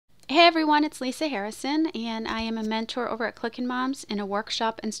Hey everyone, it's Lisa Harrison, and I am a mentor over at Clickin' Moms and a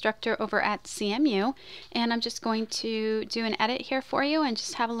workshop instructor over at CMU. And I'm just going to do an edit here for you and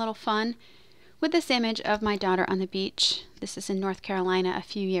just have a little fun with this image of my daughter on the beach. This is in North Carolina a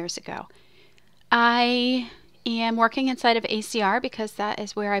few years ago. I am working inside of ACR because that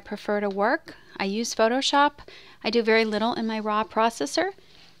is where I prefer to work. I use Photoshop. I do very little in my RAW processor.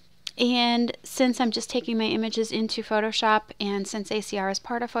 And since I'm just taking my images into Photoshop, and since ACR is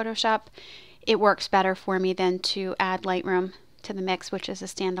part of Photoshop, it works better for me than to add Lightroom to the mix, which is a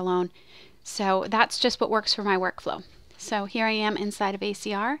standalone. So that's just what works for my workflow. So here I am inside of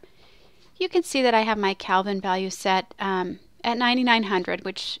ACR. You can see that I have my Kelvin value set at 9900,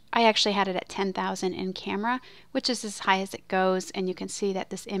 which I actually had it at 10,000 in camera, which is as high as it goes, and you can see that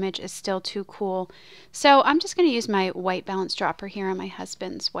this image is still too cool. So I'm just going to use my white balance dropper here on my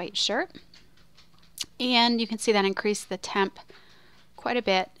husband's white shirt, and you can see that increased the temp quite a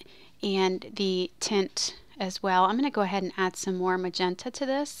bit and the tint as well. I'm going to go ahead and add some more magenta to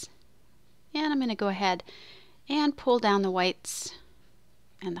this, and I'm going to go ahead and pull down the whites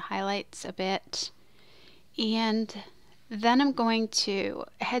and the highlights a bit, and then I'm going to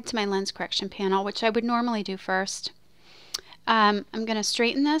head to my lens correction panel, which I would normally do first. I'm going to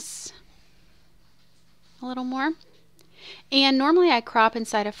straighten this a little more. And normally I crop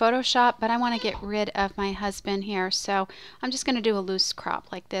inside of Photoshop, but I want to get rid of my husband here. So I'm just going to do a loose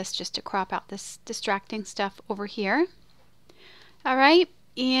crop like this just to crop out this distracting stuff over here. All right,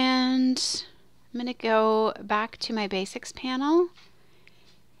 and I'm going to go back to my basics panel.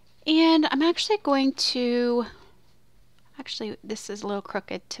 And I'm actually going to... Actually, this is a little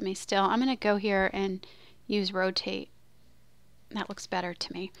crooked to me still. I'm going to go here and use rotate. That looks better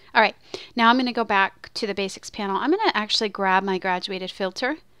to me. All right, now I'm going to go back to the basics panel. I'm going to actually grab my graduated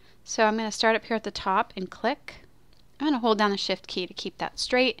filter. So I'm going to start up here at the top and click. I'm going to hold down the shift key to keep that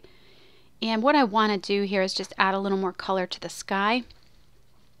straight. And what I want to do here is just add a little more color to the sky.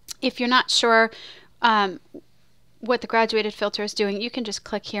 If you're not sure what the graduated filter is doing, you can just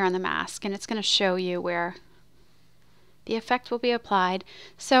click here on the mask and it's going to show you where the effect will be applied.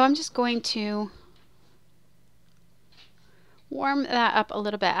 So I'm just going to warm that up a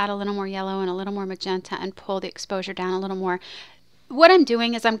little bit, add a little more yellow and a little more magenta, and pull the exposure down a little more. What I'm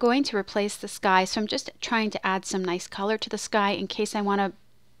doing is I'm going to replace the sky, so I'm just trying to add some nice color to the sky in case I want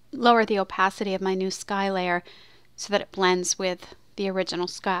to lower the opacity of my new sky layer so that it blends with the original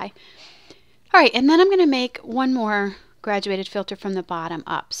sky. All right, and then I'm going to make one more graduated filter from the bottom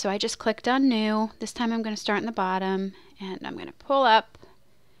up. So I just clicked on new. This time I'm going to start in the bottom and I'm going to pull up.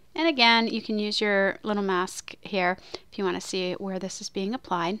 And again, you can use your little mask here if you want to see where this is being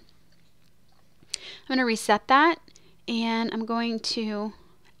applied. I'm going to reset that, and I'm going to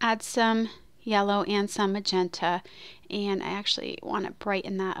add some yellow and some magenta, and I actually want to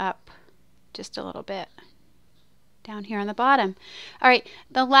brighten that up just a little bit down here on the bottom. All right,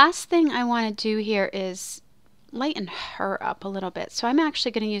 the last thing I want to do here is lighten her up a little bit. So I'm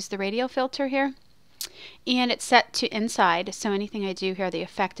actually going to use the radial filter here, and it's set to inside, so anything I do here, the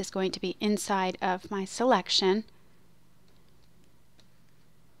effect is going to be inside of my selection.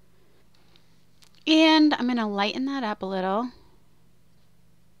 And I'm going to lighten that up a little.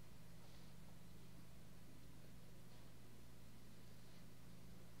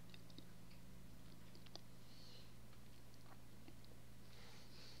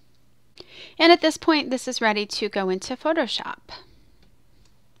 And at this point, this is ready to go into Photoshop.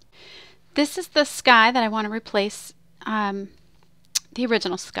 This is the sky that I want to replace the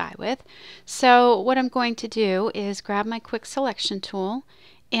original sky with. So what I'm going to do is grab my quick selection tool,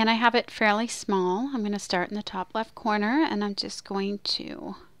 and I have it fairly small. I'm going to start in the top left corner, and I'm just going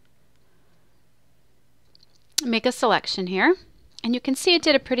to make a selection here. And you can see it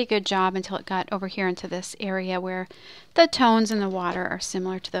did a pretty good job until it got over here into this area where the tones in the water are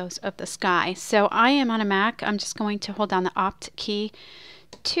similar to those of the sky. So I am on a Mac. I'm just going to hold down the Opt key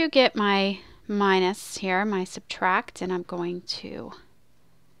to get my minus here, my subtract, and I'm going to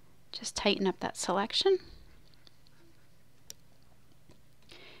just tighten up that selection.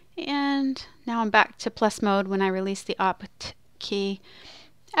 And now I'm back to plus mode when I release the Opt key.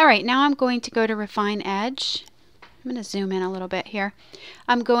 All right, now I'm going to go to Refine Edge. I'm going to zoom in a little bit here.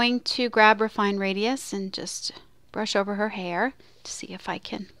 I'm going to grab Refine Radius and just brush over her hair to see if I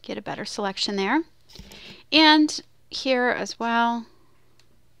can get a better selection there. And here as well,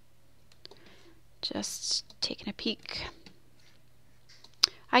 just taking a peek.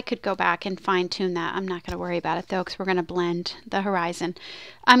 I could go back and fine tune that. I'm not going to worry about it though, because we're going to blend the horizon.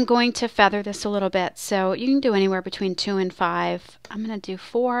 I'm going to feather this a little bit, so you can do anywhere between 2 and 5. I'm going to do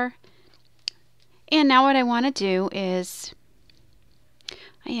 4. And now what I want to do is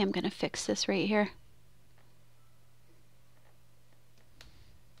I am going to fix this right here.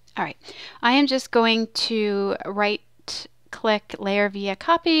 All right, I am just going to right click layer via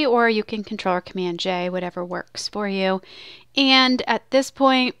copy, or you can Control or Command J, whatever works for you. And at this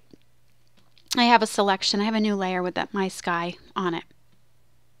point, I have a selection. I have a new layer with my sky on it.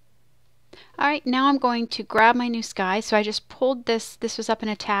 All right, now I'm going to grab my new sky. So I just pulled this was up in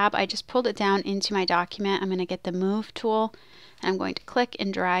a tab. I just pulled it down into my document. I'm going to get the Move tool, and I'm going to click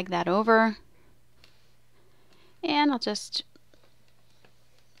and drag that over. And I'll just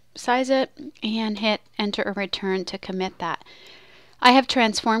size it and hit Enter or Return to commit that. I have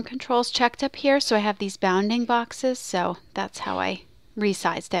transform controls checked up here, so I have these bounding boxes, so that's how I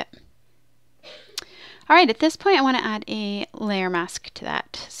resized it. All right, at this point I want to add a layer mask to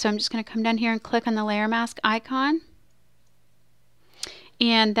that. So I'm just going to come down here and click on the layer mask icon.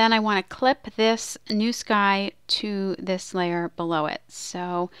 And then I want to clip this new sky to this layer below it.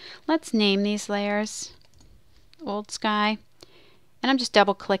 So let's name these layers Old Sky. And I'm just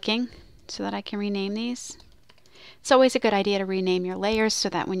double clicking so that I can rename these. It's always a good idea to rename your layers so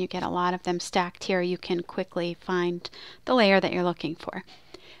that when you get a lot of them stacked here, you can quickly find the layer that you're looking for.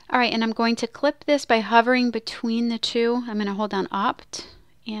 All right, and I'm going to clip this by hovering between the two. I'm going to hold down Opt,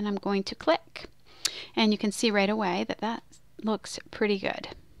 and I'm going to click. And you can see right away that that looks pretty good.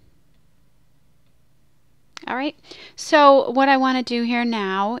 All right, so what I want to do here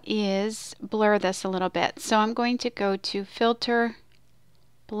now is blur this a little bit. So I'm going to go to Filter,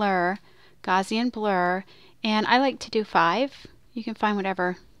 Blur, Gaussian Blur, and I like to do 5. You can find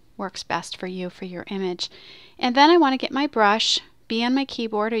whatever works best for you for your image. And then I want to get my brush, be on my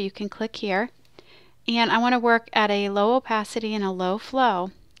keyboard, or you can click here, and I want to work at a low opacity and a low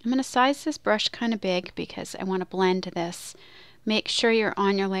flow. I'm going to size this brush kind of big because I want to blend this. Make sure you're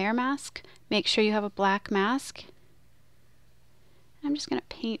on your layer mask. Make sure you have a black mask. I'm just going to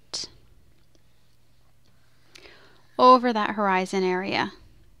paint over that horizon area.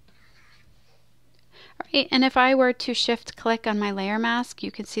 All right, and if I were to shift click on my layer mask,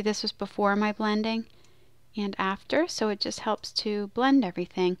 you can see this was before my blending and after, so it just helps to blend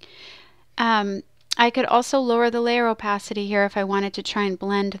everything. I could also lower the layer opacity here if I wanted to try and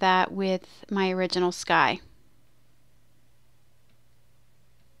blend that with my original sky.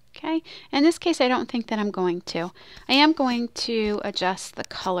 Okay, in this case I don't think that I'm going to. I am going to adjust the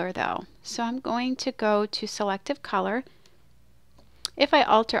color though. So I'm going to go to Selective Color. If I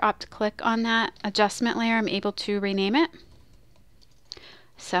Alt click on that adjustment layer, I'm able to rename it.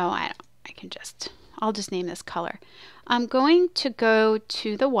 So I'll just name this color. I'm going to go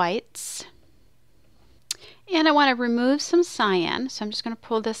to the whites, and I want to remove some cyan. So I'm just going to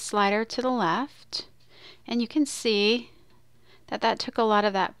pull this slider to the left, and you can see that took a lot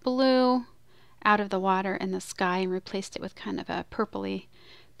of that blue out of the water and the sky and replaced it with kind of a purpley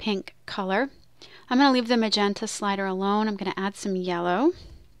pink color. I'm going to leave the magenta slider alone. I'm going to add some yellow,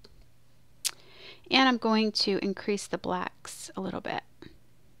 and I'm going to increase the blacks a little bit.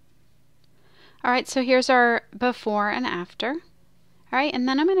 All right, so here's our before and after. All right, and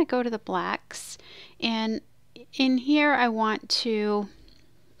then I'm going to go to the blacks, and in here I want to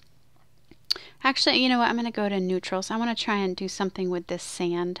actually, you know what, I'm going to go to neutrals. I want to try and do something with this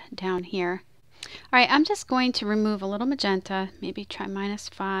sand down here. All right, I'm just going to remove a little magenta, maybe try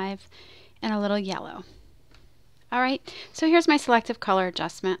 -5, and a little yellow. All right, so here's my selective color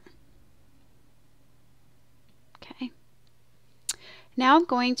adjustment. Okay. Now I'm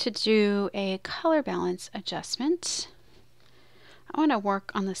going to do a color balance adjustment. I want to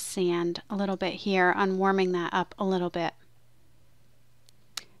work on the sand a little bit here on warming that up a little bit.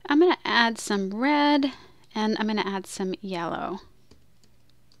 I'm going to add some red, and I'm going to add some yellow.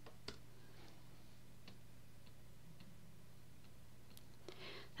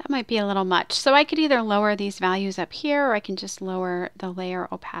 That might be a little much. So I could either lower these values up here, or I can just lower the layer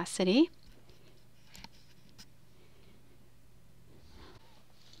opacity.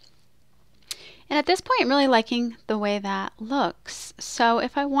 And at this point, I'm really liking the way that looks. So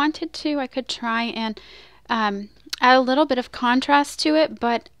if I wanted to, I could try and add a little bit of contrast to it,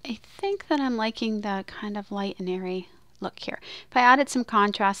 but I think that I'm liking the kind of light and airy look here. If I added some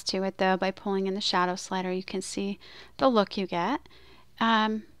contrast to it though, by pulling in the shadow slider, you can see the look you get.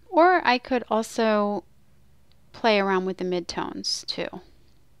 Or I could also play around with the midtones too.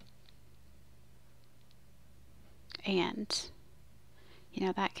 And you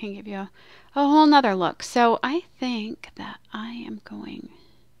know, that can give you a whole nother look. So I think that I am going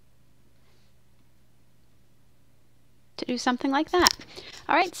to do something like that.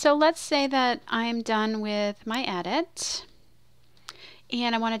 All right, so let's say that I'm done with my edit.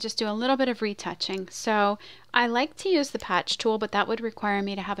 and I want to just do a little bit of retouching. So I like to use the patch tool, but that would require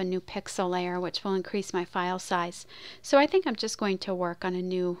me to have a new pixel layer, which will increase my file size. So I think I'm just going to work on a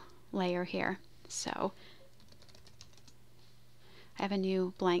new layer here. So I have a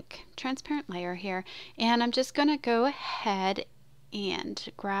new blank transparent layer here, and I'm just going to go ahead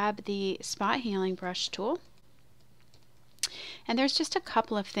and grab the spot healing brush tool. And there's just a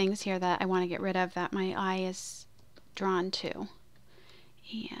couple of things here that I want to get rid of that my eye is drawn to.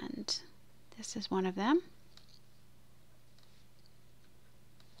 And this is one of them.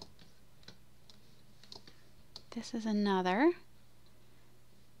 This is another.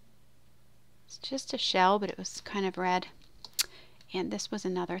 It's just a shell, but it was kind of red. And this was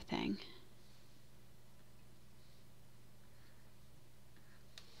another thing.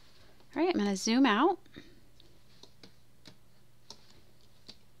 All right, I'm going to zoom out.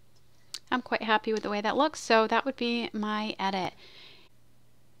 I'm quite happy with the way that looks, so that would be my edit.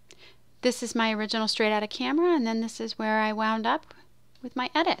 This is my original straight out of camera, and then this is where I wound up with my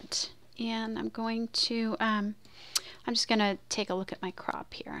edit. And I'm going to, I'm just going to take a look at my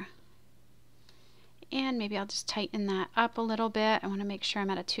crop here. And maybe I'll just tighten that up a little bit. I want to make sure I'm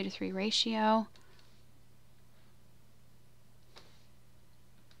at a 2:3 ratio.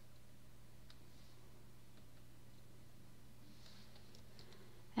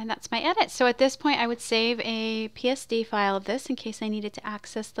 And that's my edit. So at this point I would save a PSD file of this in case I needed to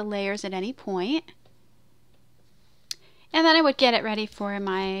access the layers at any point. And then I would get it ready for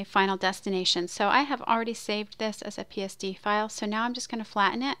my final destination. So I have already saved this as a PSD file. So now I'm just going to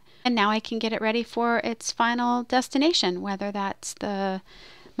flatten it. And now I can get it ready for its final destination, whether that's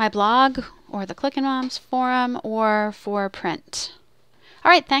my blog or the Clickin' Moms forum or for print.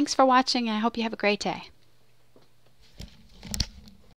 All right, thanks for watching, and I hope you have a great day.